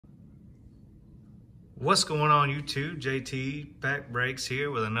What's going on YouTube? JT Pack Breaks here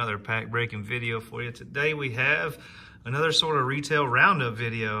with another pack breaking video for you. Today we have another sort of retail roundup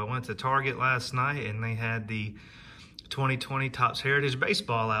video. I went to Target last night and they had the 2020 Topps Heritage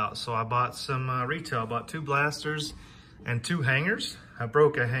Baseball out. So I bought some retail. I bought 2 blasters and 2 hangers. I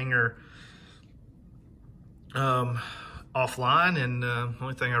broke a hanger offline, and the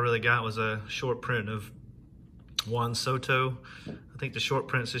only thing I really got was a short print of Juan Soto. I think the short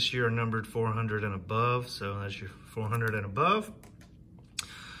prints this year are numbered 400 and above, so that's your 400 and above.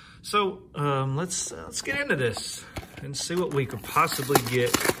 So let's get into this and see what we could possibly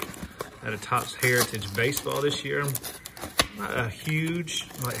get at a Topps Heritage Baseball this year. I'm not a huge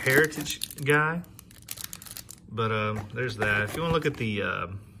Heritage guy, but there's that. If you want to look at the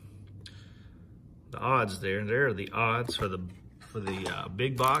odds there are the odds for the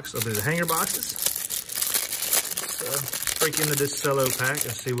big box, the hanger boxes. Break into this cello pack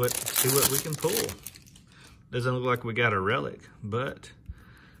and see what we can pull. Doesn't look like we got a relic, but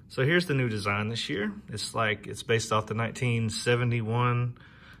so here's the new design this year. It's based off the 1971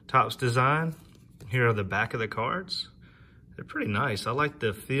 Topps design. Here are the back of the cards. They're pretty nice. I like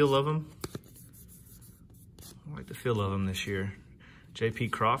the feel of them. This year. J.P.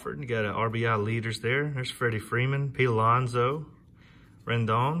 Crawford, you got RBI leaders there. There's Freddie Freeman, Pete Alonso,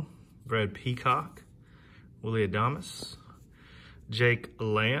 Rendon, Brad Peacock, Willie Adames, Jake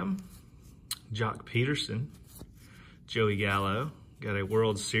Lamb, Jock Peterson, Joey Gallo. Got a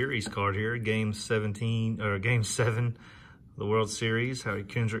World Series card here, Game 7 of the World Series. Howie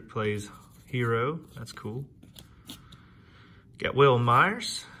Kendrick plays hero. That's cool. Got Will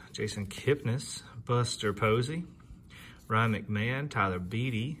Myers, Jason Kipnis, Buster Posey, Ryan McMahon, Tyler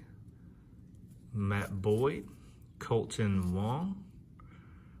Beatty, Matt Boyd, Colton Wong,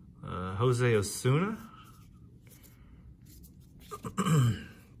 Jose Osuna.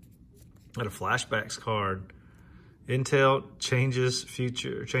 Got a flashbacks card. Intel changes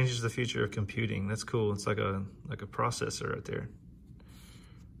the future of computing. That's cool. It's like a processor right there.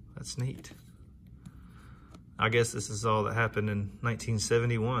 That's neat. I guess this is all that happened in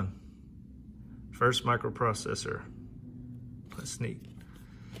 1971. First microprocessor. That's neat.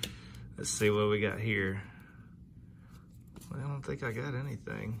 Let's see what we got here. I don't think I got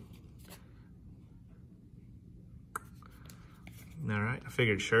anything. All right, I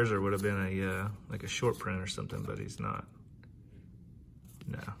figured Scherzer would have been like a short print or something, but he's not.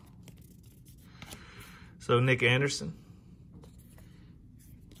 No. So Nick Anderson.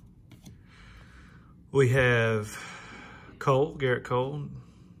 We have Garrett Cole,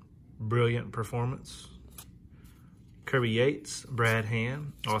 brilliant performance. Kirby Yates, Brad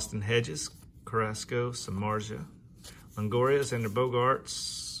Hand, Austin Hedges, Carrasco, Samardzija, Longoria, Xander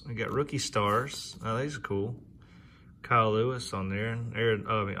Bogaerts. We got rookie stars. Oh, these are cool. Kyle Lewis on there,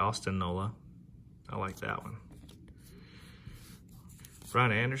 Austin Nola. I like that one.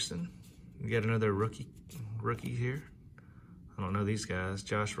 Brian Anderson. We got another rookie here. I don't know these guys.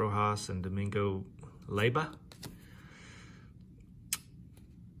 Josh Rojas and Domingo Leyba.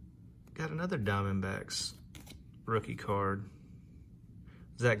 Got another Diamondbacks rookie card.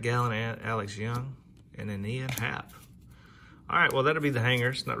 Zach Gallen and Alex Young, and then Ian Happ. All right, well, that'll be the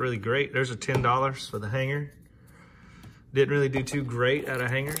hangers. Not really great. There's a $10 for the hanger. Didn't really do too great out of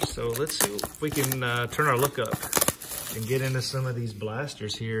hangers, so let's see if we can turn our look up and get into some of these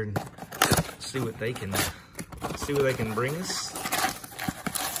blasters here and see what they can bring us.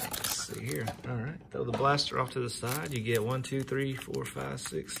 Let's see here. All right, throw the blaster off to the side. You get 1, 2, 3, 4, 5,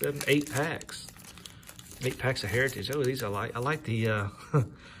 6, 7, 8 packs. 8 packs of Heritage. Oh, these I like. I like the I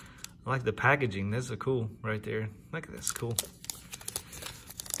like the packaging. That's a cool right there. Look at this, cool.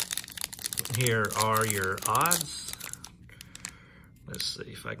 Here are your odds. Let's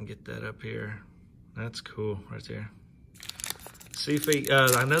see if I can get that up here. That's cool right there. See if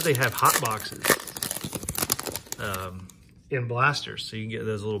I know they have hot boxes in blasters, so you can get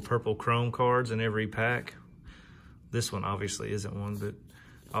those little purple chrome cards in every pack. This one obviously isn't one, but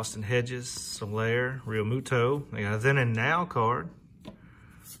Austin Hedges, Soler, Real Muto. They got a Then and Now card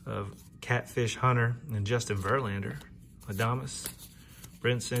of Catfish Hunter and Justin Verlander, Adames,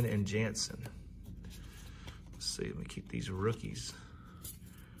 Brinson, and Jansen. Let's see, let me keep these rookies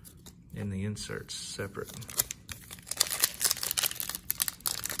in the inserts separate.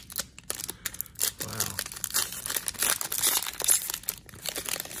 Wow.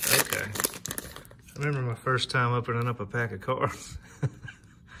 Okay. I remember my first time opening up a pack of cards.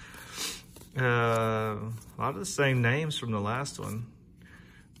 A lot of the same names from the last one.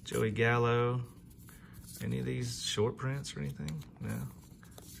 Joey Gallo. Any of these short prints or anything? No.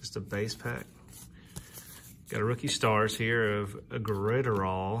 Just a base pack. Got a rookie stars here of a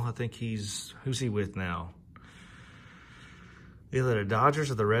Gritterall. I think who's he with now? Either the Dodgers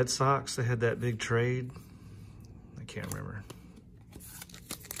or the Red Sox. They had that big trade. I can't remember.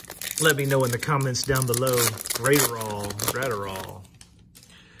 Let me know in the comments down below. Gritterall.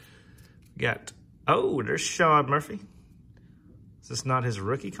 Got, oh, there's Sean Murphy. Is this not his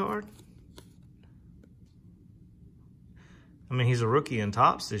rookie card? I mean, he's a rookie in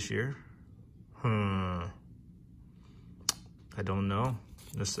Topps this year. I don't know.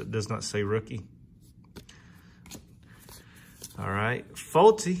 This does not say rookie. All right,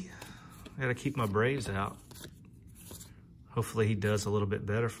 Fulte. I gotta keep my Braves out. Hopefully he does a little bit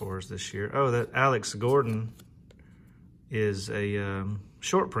better for us this year. Oh, that Alex Gordon is a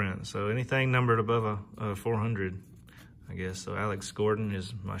short print. So anything numbered above a 400, I guess. So Alex Gordon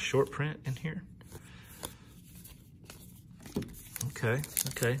is my short print in here. Okay.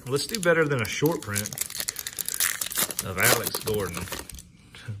 Let's do better than a short print of Alex Gordon.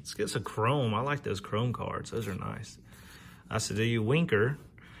 Let's get some chrome. I like those chrome cards. Those are nice. I said, do you Winker,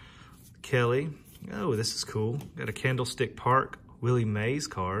 Kelly. Oh, this is cool. Got a Candlestick Park Willie Mays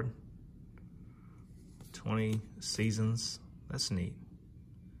card. 20 seasons. That's neat.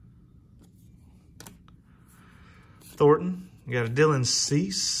 Thornton. You got a Dylan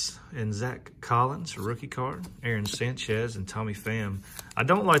Cease and Zach Collins, a rookie card. Aaron Sanchez and Tommy Pham. I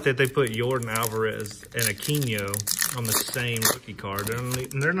don't like that they put Jordan Alvarez and Aquino on the same rookie card.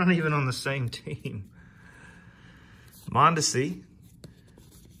 They're not even on the same team. Mondesi.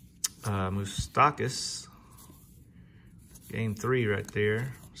 Moustakas. Game 3 right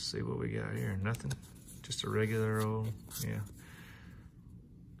there. Let's see what we got here. Nothing. Just a regular old, yeah.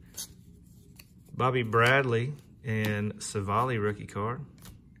 Bobby Bradley and Savali rookie card.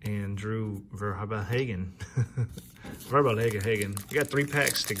 And Drew Verhagen. Verhagen. We got 3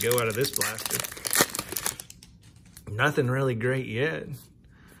 packs to go out of this blaster. Nothing really great yet.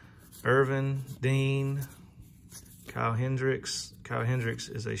 Irvin, Dean, Kyle Hendricks. Kyle Hendricks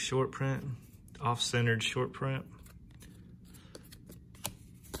is a short print, off-centered short print.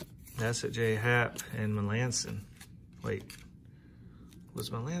 That's at J. Happ and Melanson. Wait,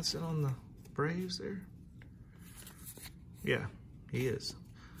 was Melanson on the Braves there? Yeah, he is.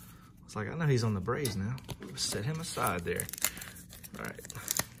 It's like, I know he's on the Braves now. Set him aside there. All right.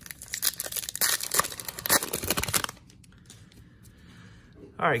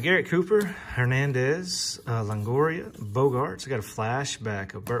 All right, Garrett Cooper, Hernandez, Longoria, Bogarts. I got a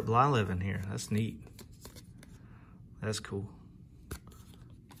flashback of Bert Blyleven in here. That's neat. That's cool.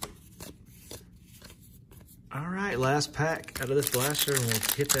 All right, last pack out of this blaster, and we'll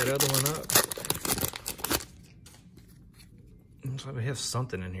hit that other one up. Looks like we have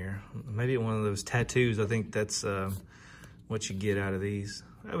something in here. Maybe one of those tattoos. I think that's what you get out of these.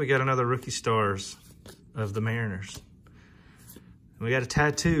 Oh, we got another rookie stars of the Mariners. We got a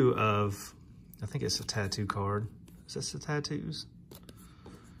tattoo of, I think it's a tattoo card. Is this the tattoos?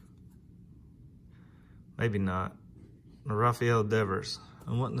 Maybe not. Rafael Devers.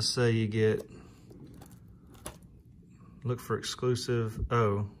 I'm wanting to say you get, look for exclusive,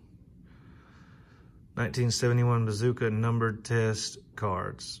 1971 Bazooka numbered test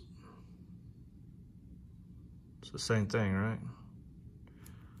cards. It's the same thing, right?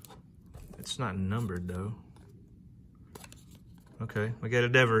 It's not numbered though. Okay, we got a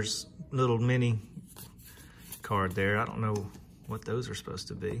Devers little mini card there. I don't know what those are supposed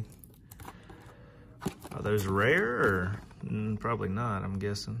to be. Are those rare or probably not, I'm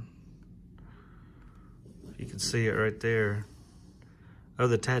guessing. You can see it right there. Oh,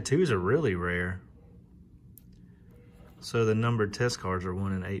 the tattoos are really rare. So the numbered test cards are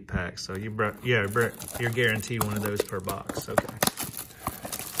 1 in 8 packs. So you're guaranteed one of those per box. Okay.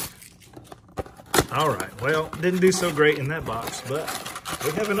 All right, well, didn't do so great in that box, but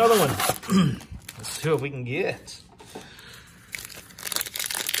we have another one. Let's see what we can get.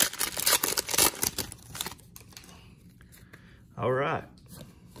 All right.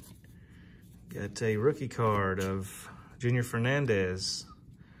 Got a rookie card of Junior Fernandez,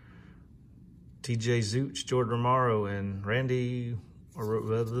 TJ Zooch, Jordan Romero, and Randy, I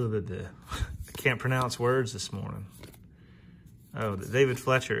can't pronounce words this morning. Oh, David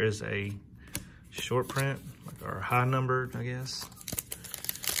Fletcher is a short print, like our high numbered, I guess.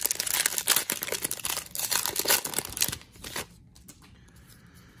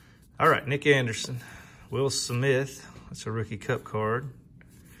 All right, Nick Anderson, Will Smith, that's a rookie cup card.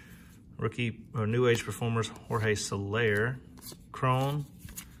 Rookie or new age performers, Jorge Soler, Crone,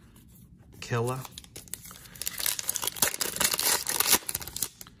 Kella,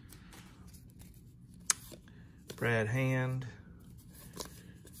 Brad Hand,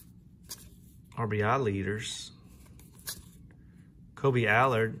 RBI leaders, Kobe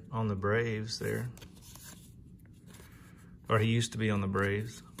Allard on the Braves there. Or he used to be on the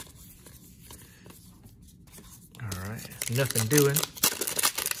Braves. All right, nothing doing.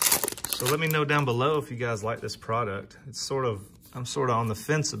 So let me know down below if you guys like this product. I'm sort of on the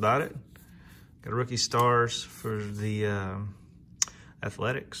fence about it. Got rookie stars for the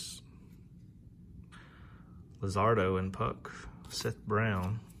Athletics. Lizardo and Puck. Seth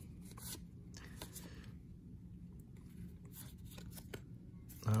Brown.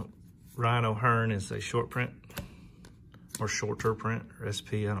 Ryan O'Hearn is a short print. Or shorter print, or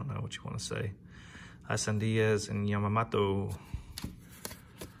SP, I don't know what you want to say. Isan Diaz and Yamamoto.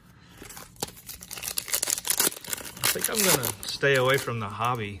 I think I'm gonna stay away from the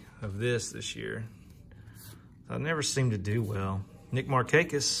hobby of this year. I never seem to do well. Nick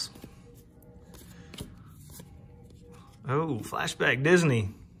Markakis. Oh, flashback Disney.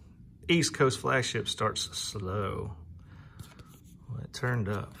 East Coast flagship starts slow. Well, it turned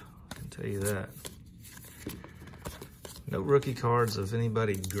up, I can tell you that. No rookie cards of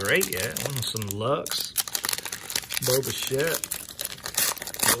anybody great yet. Some Lux, Bo Bichette,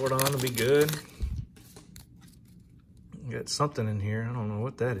 Jordan will be good. Got something in here. I don't know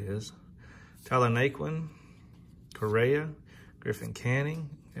what that is. Tyler Naquin, Correa, Griffin Canning,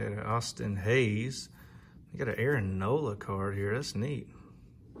 Austin Hayes. You got an Aaron Nola card here. That's neat.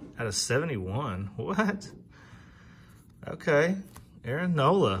 Out of 71. What? Okay. Aaron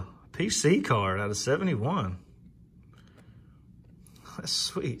Nola. PC card out of 71. That's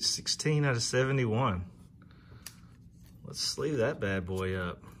sweet. 16 out of 71. Let's sleeve that bad boy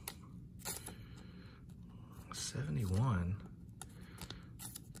up. 71.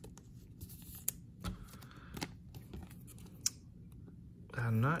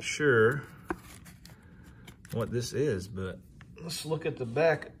 I'm not sure what this is, but let's look at the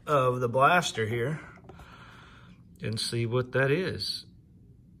back of the blaster here and see what that is.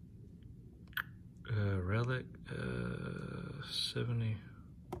 Relic 70.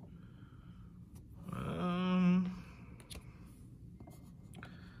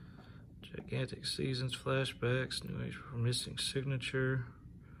 Gigantic Seasons flashbacks, New Age for Missing Signature,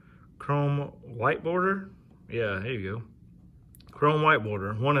 Chrome white border. Yeah, here you go. Chrome white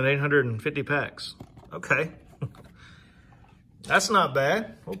border, 1 in 850 packs. Okay. That's not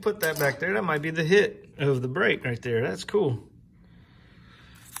bad. We'll put that back there. That might be the hit of the break right there. That's cool.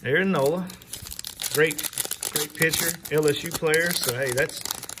 Aaron Nola. Great pitcher, LSU player. So hey, that's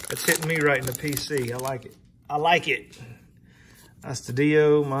hitting me right in the PC. I like it. I like it.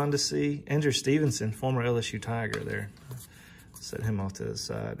 Astudillo, Mondesi, Andrew Stevenson, former LSU Tiger there. Set him off to the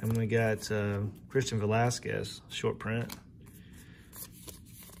side. And we got Christian Velasquez, short print.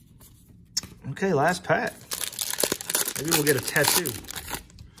 Okay, last pack. Maybe we'll get a tattoo.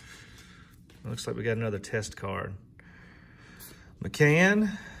 Looks like we got another test card.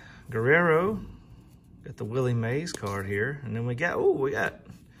 McCann, Guerrero. Got the Willie Mays card here. And then we got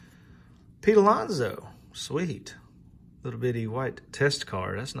Pete Alonso. Sweet. Little bitty white test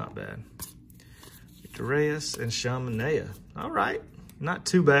card. That's not bad. Victor Reyes and Shamanea. All right. Not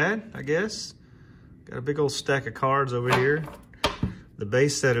too bad, I guess. Got a big old stack of cards over here. The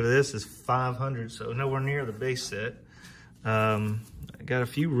base set of this is 500, so nowhere near the base set. I got a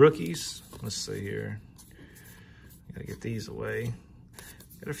few rookies. Let's see here. Gotta get these away.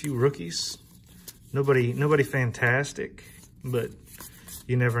 Got a few rookies. Nobody fantastic, but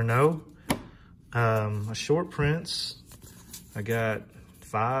you never know. A short prints. I got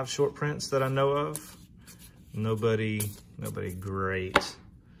 5 short prints that I know of. Nobody great.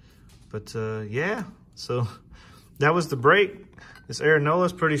 But yeah, so that was the break. This Aaron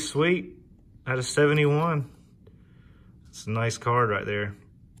Nola's pretty sweet out of 71. It's a nice card right there.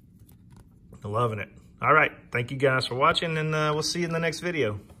 I'm loving it. All right, thank you guys for watching, and we'll see you in the next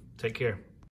video. Take care.